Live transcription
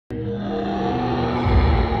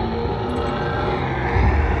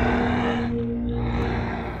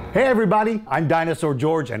Hey everybody, I'm Dinosaur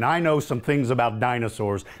George and I know some things about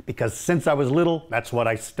dinosaurs because since I was little, that's what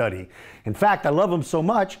I study. In fact, I love them so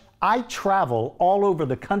much, I travel all over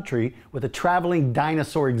the country with a traveling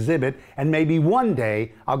dinosaur exhibit, and maybe one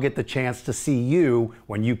day I'll get the chance to see you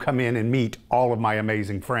when you come in and meet all of my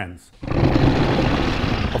amazing friends.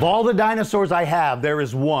 Of all the dinosaurs I have, there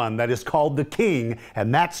is one that is called the king,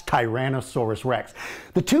 and that's Tyrannosaurus Rex.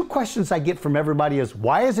 The two questions I get from everybody is,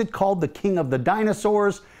 why is it called the king of the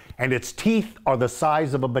dinosaurs? And its teeth are the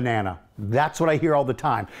size of a banana. That's what I hear all the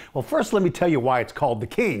time. Well, first let me tell you why it's called the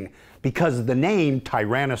king. Because the name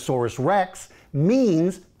Tyrannosaurus Rex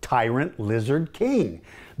means tyrant lizard king.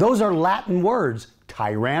 Those are Latin words.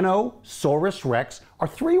 Tyrannosaurus Rex are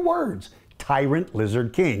three words. Tyrant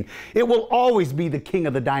lizard king. It will always be the king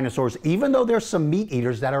of the dinosaurs, even though there's some meat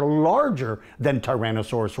eaters that are larger than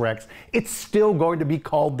Tyrannosaurus Rex. It's still going to be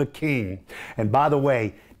called the king. And by the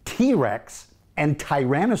way, T-Rex and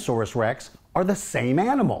Tyrannosaurus Rex are the same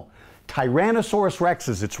animal. Tyrannosaurus Rex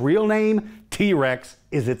is its real name, T-Rex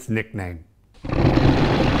is its nickname.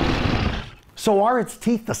 So are its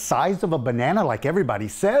teeth the size of a banana like everybody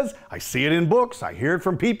says? I see it in books, I hear it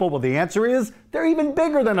from people. Well, the answer is they're even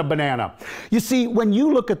bigger than a banana. You see, when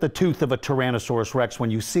you look at the tooth of a Tyrannosaurus Rex, when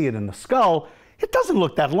you see it in the skull, it doesn't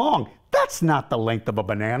look that long. That's not the length of a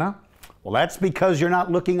banana. Well, that's because you're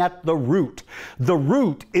not looking at the root. The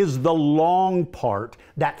root is the long part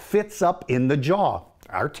that fits up in the jaw.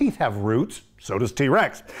 Our teeth have roots, so does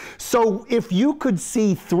T-Rex. So if you could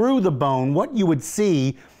see through the bone, what you would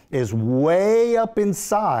see is way up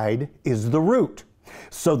inside is the root.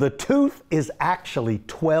 So the tooth is actually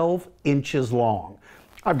 12 inches long.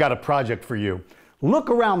 I've got a project for you.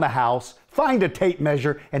 Look around the house, find a tape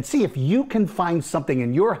measure, and see if you can find something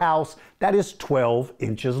in your house that is 12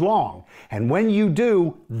 inches long. And when you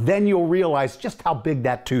do, then you'll realize just how big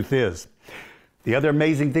that tooth is. The other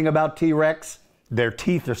amazing thing about T-Rex, their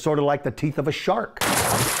teeth are sort of like the teeth of a shark.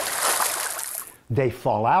 They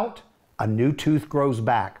fall out, a new tooth grows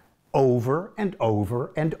back over and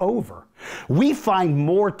over and over. We find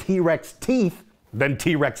more T-Rex teeth than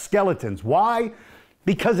T-Rex skeletons. Why?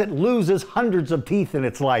 Because it loses hundreds of teeth in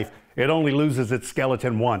its life. It only loses its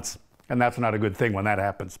skeleton once. And that's not a good thing when that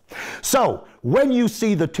happens. So, when you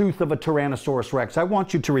see the tooth of a Tyrannosaurus Rex, I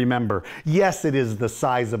want you to remember, yes, it is the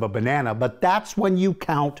size of a banana, but that's when you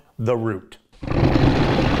count the root.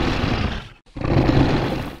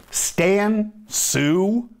 Stan,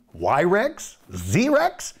 Sue, Y-Rex,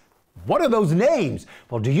 Z-Rex? What are those names?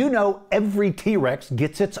 Well, do you know every T-Rex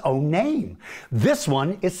gets its own name? This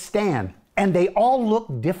one is Stan, and they all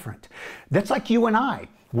look different. That's like you and I.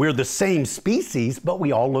 We're the same species, but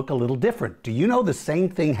we all look a little different. Do you know the same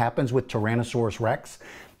thing happens with Tyrannosaurus Rex?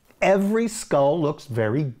 Every skull looks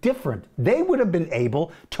very different. They would have been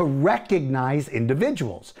able to recognize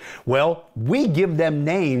individuals. Well, we give them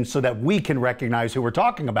names so that we can recognize who we're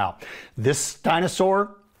talking about. This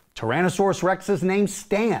dinosaur, Tyrannosaurus Rex's name's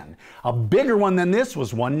Stan. A bigger one than this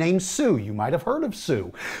was one named Sue. You might have heard of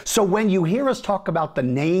Sue. So when you hear us talk about the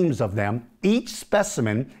names of them, each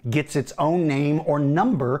specimen gets its own name or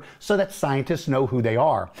number so that scientists know who they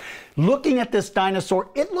are. Looking at this dinosaur,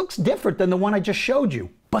 it looks different than the one I just showed you,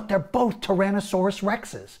 but they're both Tyrannosaurus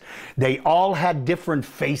Rexes. They all had different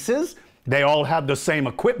faces. They all have the same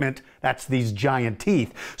equipment, that's these giant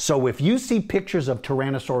teeth. So if you see pictures of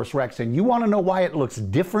Tyrannosaurus Rex and you want to know why it looks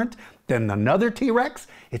different than another T-Rex,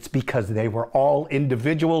 it's because they were all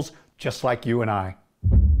individuals just like you and I.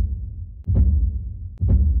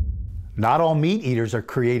 Not all meat eaters are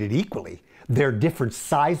created equally. They're different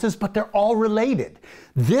sizes, but they're all related.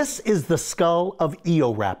 This is the skull of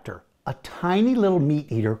Eoraptor, a tiny little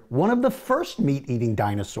meat eater, one of the first meat-eating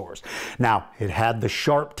dinosaurs. Now, it had the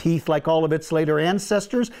sharp teeth like all of its later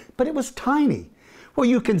ancestors, but it was tiny. Well,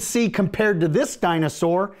 you can see compared to this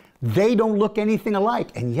dinosaur, they don't look anything alike,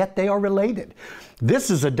 and yet they are related. This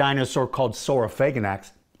is a dinosaur called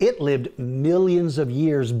Saurophaganax. It lived millions of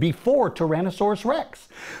years before Tyrannosaurus Rex.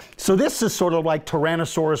 So this is sort of like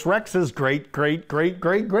Tyrannosaurus Rex's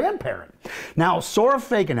great-great-great-great-grandparent. Now,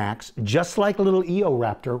 Saurophaganax, just like little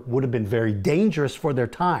Eoraptor, would have been very dangerous for their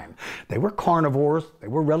time. They were carnivores, they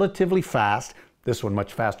were relatively fast, this one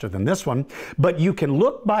much faster than this one, but you can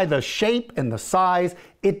look by the shape and the size,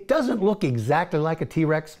 it doesn't look exactly like a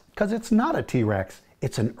T-Rex because it's not a T-Rex,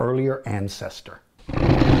 it's an earlier ancestor.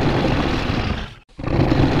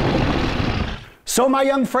 So my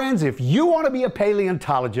young friends, if you want to be a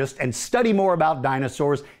paleontologist and study more about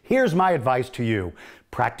dinosaurs, here's my advice to you.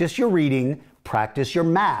 Practice your reading, practice your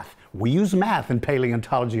math. We use math in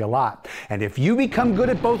paleontology a lot. And if you become good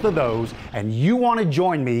at both of those and you want to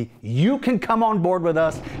join me, you can come on board with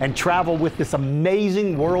us and travel with this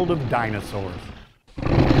amazing world of dinosaurs.